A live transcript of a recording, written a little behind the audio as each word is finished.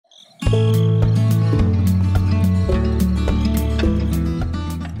Hey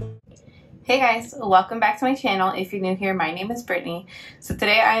guys, welcome back to my channel. If you're new here, my name is Brittany. So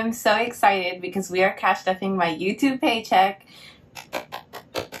today I am so excited because we are cash stuffing my YouTube paycheck.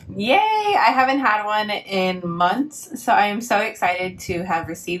 Yay! I haven't had one in months, so I am so excited to have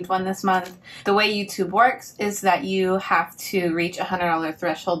received one this month. The way YouTube works is that you have to reach a $100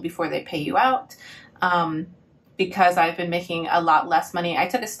 threshold before they pay you out. Because I've been making a lot less money. I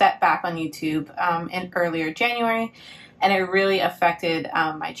took a step back on YouTube in earlier January, and it really affected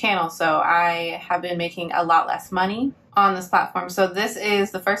my channel. So I have been making a lot less money on this platform. So this is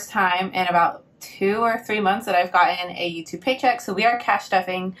the first time in about 2 or 3 months that I've gotten a YouTube paycheck. So we are cash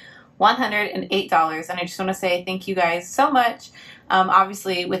stuffing $108. And I just want to say thank you guys so much.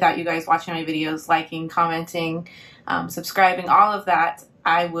 Obviously, without you guys watching my videos, liking, commenting, subscribing, all of that,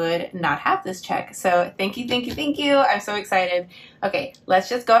 I would not have this check. So thank you, thank you, thank you. I'm so excited. Okay, let's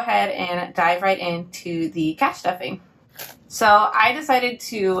just go ahead and dive right into the cash stuffing. So I decided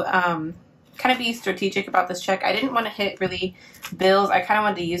to kind of be strategic about this check. I didn't want to hit really bills. I kind of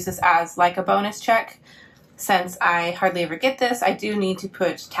wanted to use this as like a bonus check since I hardly ever get this. I do need to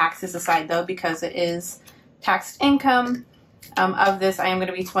put taxes aside though because it is taxed income. Of this, I am going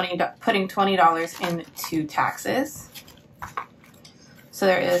to be putting $20 into taxes. So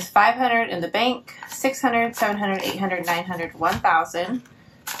there is $500 in the bank, $600, $700, $800, $900, $1,000.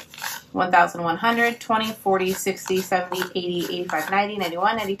 1,100, 20, 40, 60, 70, 80, 85, 90,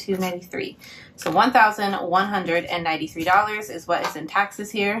 91, 92, 93. So $1,193 is what is in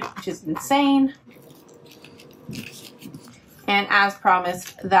taxes here, which is insane. And as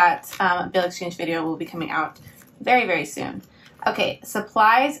promised, that bill exchange video will be coming out very, very soon. Okay,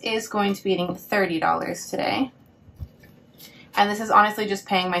 supplies is going to be eating $30 today. And this is honestly just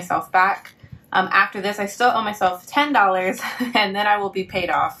paying myself back. After this, I still owe myself $10, and then I will be paid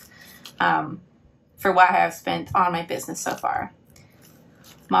off for what I have spent on my business so far.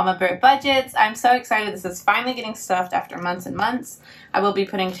 MamaBrittBudgets, I'm so excited. This is finally getting stuffed after months and months. I will be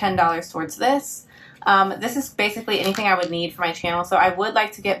putting $10 towards this. This is basically anything I would need for my channel. So I would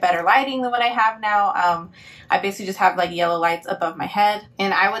like to get better lighting than what I have now. I basically just have like yellow lights above my head,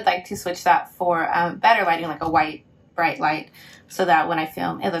 and I would like to switch that for better lighting, like a white bright light, so that when I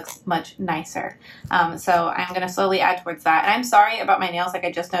film it looks much nicer. So I'm going to slowly add towards that. And I'm sorry about my nails. Like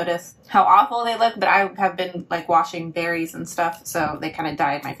I just noticed how awful they look, but I have been like washing berries and stuff, so they kind of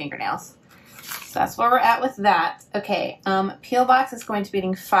dyed my fingernails. So that's where we're at with that. Okay, Peel Box is going to be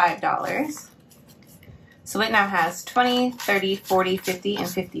eating $5. So it now has 20, 30, 40, 50, and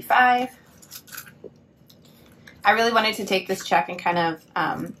 55. I really wanted to take this check and kind of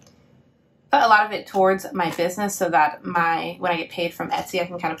put a lot of it towards my business so that when I get paid from Etsy, I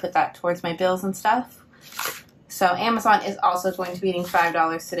can kind of put that towards my bills and stuff. So Amazon is also going to be eating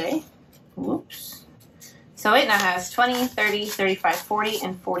 $5 today. Whoops. So it now has 20, 30, 35, 40,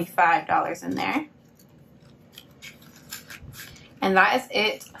 and $45 in there. And that is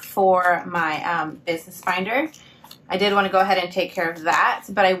it for my business finder. I did want to go ahead and take care of that,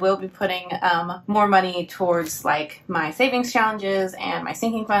 but I will be putting more money towards like my savings challenges and my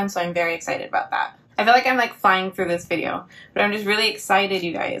sinking fund, so I'm very excited about that. I feel like I'm like flying through this video, but I'm just really excited,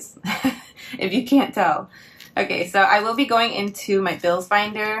 you guys, if you can't tell. Okay, so I will be going into my bills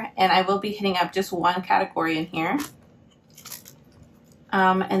binder, and I will be hitting up just one category in here.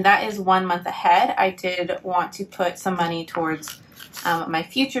 And that is 1 month ahead. I did want to put some money towards my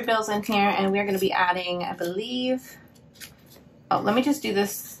future bills in here, and we're going to be adding, I believe, oh, let me just do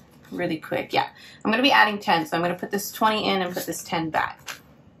this really quick. Yeah, I'm going to be adding 10, so I'm going to put this 20 in and put this 10 back.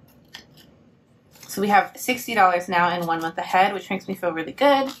 So we have $60 now in 1 month ahead, which makes me feel really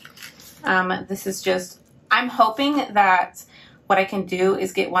good. This is just, I'm hoping that what I can do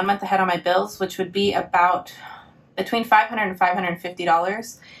is get 1 month ahead on my bills, which would be about between $500 and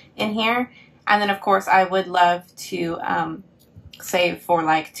 $550 in here. And then of course I would love to save for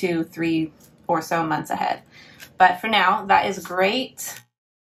like 2, 3 or so months ahead. But for now, that is great.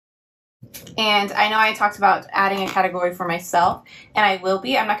 And I know I talked about adding a category for myself, and I will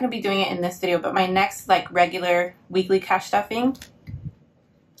be. I'm not going to be doing it in this video, but my next like regular weekly cash stuffing,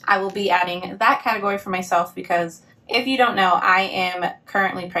 I will be adding that category for myself because if you don't know, I am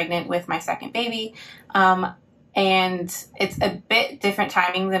currently pregnant with my second baby. And it's a bit different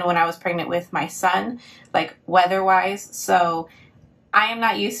timing than when I was pregnant with my son, like weather-wise. So I am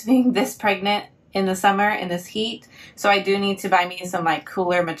not used to being this pregnant in the summer in this heat. So I do need to buy me some like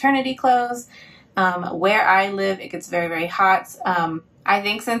cooler maternity clothes. Where I live, it gets very, very hot. I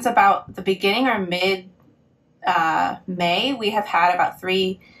think since about the beginning or mid May, we have had about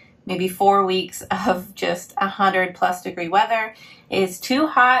 3 maybe 4 weeks of just 100+ degree weather. It is too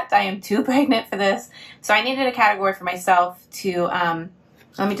hot. I am too pregnant for this. So I needed a category for myself to,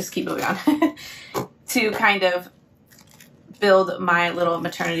 let me just keep moving on, to kind of build my little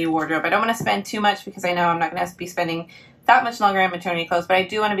maternity wardrobe. I don't want to spend too much because I know I'm not going to be spending that much longer in maternity clothes, but I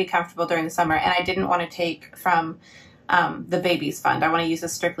do want to be comfortable during the summer, and I didn't want to take from the baby's fund. I want to use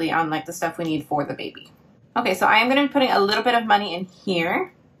this strictly on like the stuff we need for the baby. Okay, so I am going to be putting a little bit of money in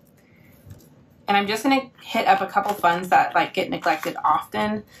here, and I'm just going to hit up a couple funds that like get neglected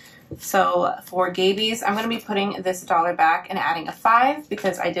often. So for Gabby's, I'm going to be putting this $1 back and adding a 5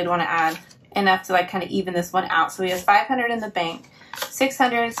 because I did want to add enough to like kind of even this one out. So we have 500 in the bank,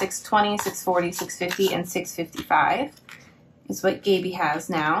 600, 620, 640, 650, and 655 is what Gabby has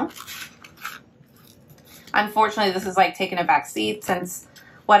now. Unfortunately, this is like taking a back seat since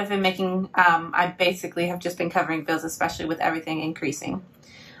what I've been making, I basically have just been covering bills, especially with everything increasing.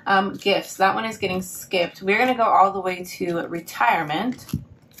 Gifts, that one is getting skipped. We're going to go all the way to retirement.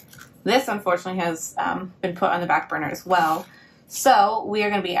 This unfortunately has been put on the back burner as well. So we are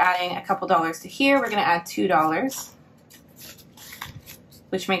going to be adding a couple dollars to here. We're going to add $2,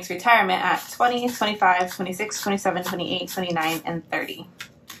 which makes retirement at 20, 25, 26, 27, 28, 29, and 30.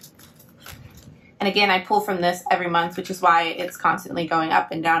 And again, I pull from this every month, which is why it's constantly going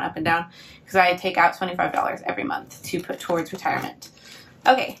up and down, because I take out $25 every month to put towards retirement.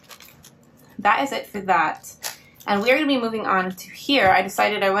 Okay, that is it for that. And we're going to be moving on to here. I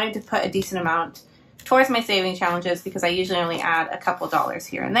decided I wanted to put a decent amount towards my saving challenges because I usually only add a couple dollars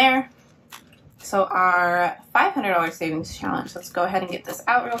here and there. So our $500 savings challenge, let's go ahead and get this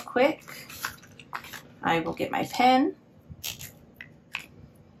out real quick. I will get my pen.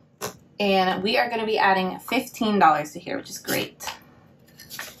 And we are going to be adding $15 to here, which is great.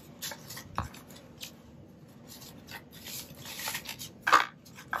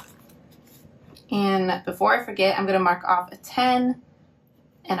 And before I forget, I'm going to mark off a 10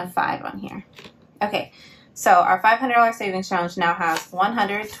 and a 5 on here. Okay, so our $500 savings challenge now has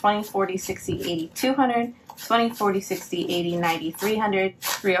 100, 20, 40, 60, 80, 200, 20, 40, 60, 80, 90, 300,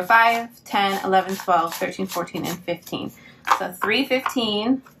 305, 10, 11, 12, 13, 14, and 15. So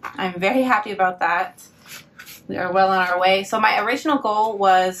 315. I'm very happy about that. We are well on our way. So my original goal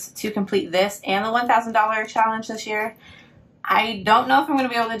was to complete this and the $1,000 challenge this year. I don't know if I'm going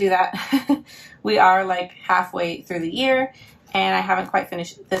to be able to do that. We are like halfway through the year and I haven't quite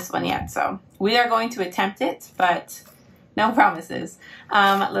finished this one yet. So we are going to attempt it, but no promises.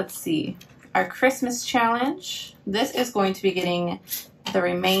 Let's see. Our Christmas challenge. This is going to be getting the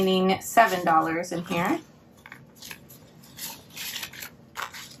remaining $7 in here.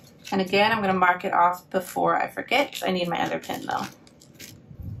 And again, I'm going to mark it off before I forget. I need my other pen though.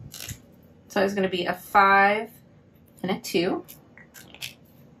 So it's going to be a 5 and a 2.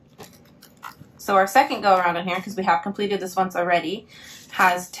 So our second go around on here, because we have completed this once already,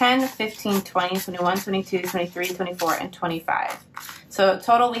 has 10, 15, 20, 21, 22, 23, 24, and 25. So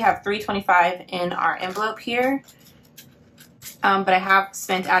total we have 325 in our envelope here. But I have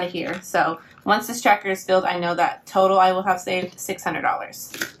spent out of here. So once this tracker is filled, I know that total I will have saved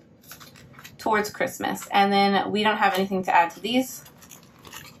 $600 towards Christmas. And then we don't have anything to add to these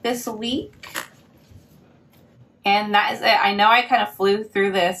this week. And that is it. I know I kind of flew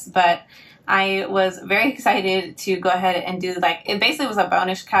through this, but I was very excited to go ahead and do like, it basically was a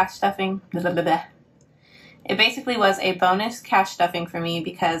bonus cash stuffing. It basically was a bonus cash stuffing for me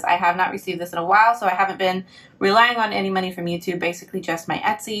because I have not received this in a while, so I haven't been relying on any money from YouTube, basically just my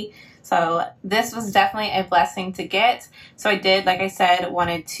Etsy. So this was definitely a blessing to get. So I did, like I said,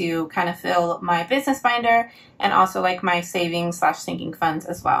 wanted to kind of fill my business binder and also like my savings / sinking funds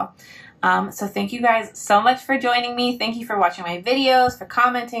as well. So thank you guys so much for joining me. Thank you for watching my videos, for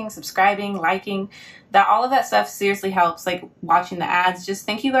commenting, subscribing, liking. All of that stuff seriously helps, like watching the ads. Just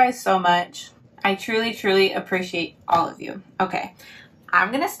thank you guys so much. I truly, truly appreciate all of you. Okay, I'm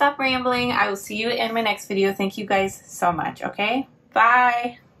going to stop rambling. I will see you in my next video. Thank you guys so much, okay?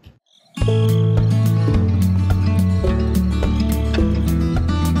 Bye.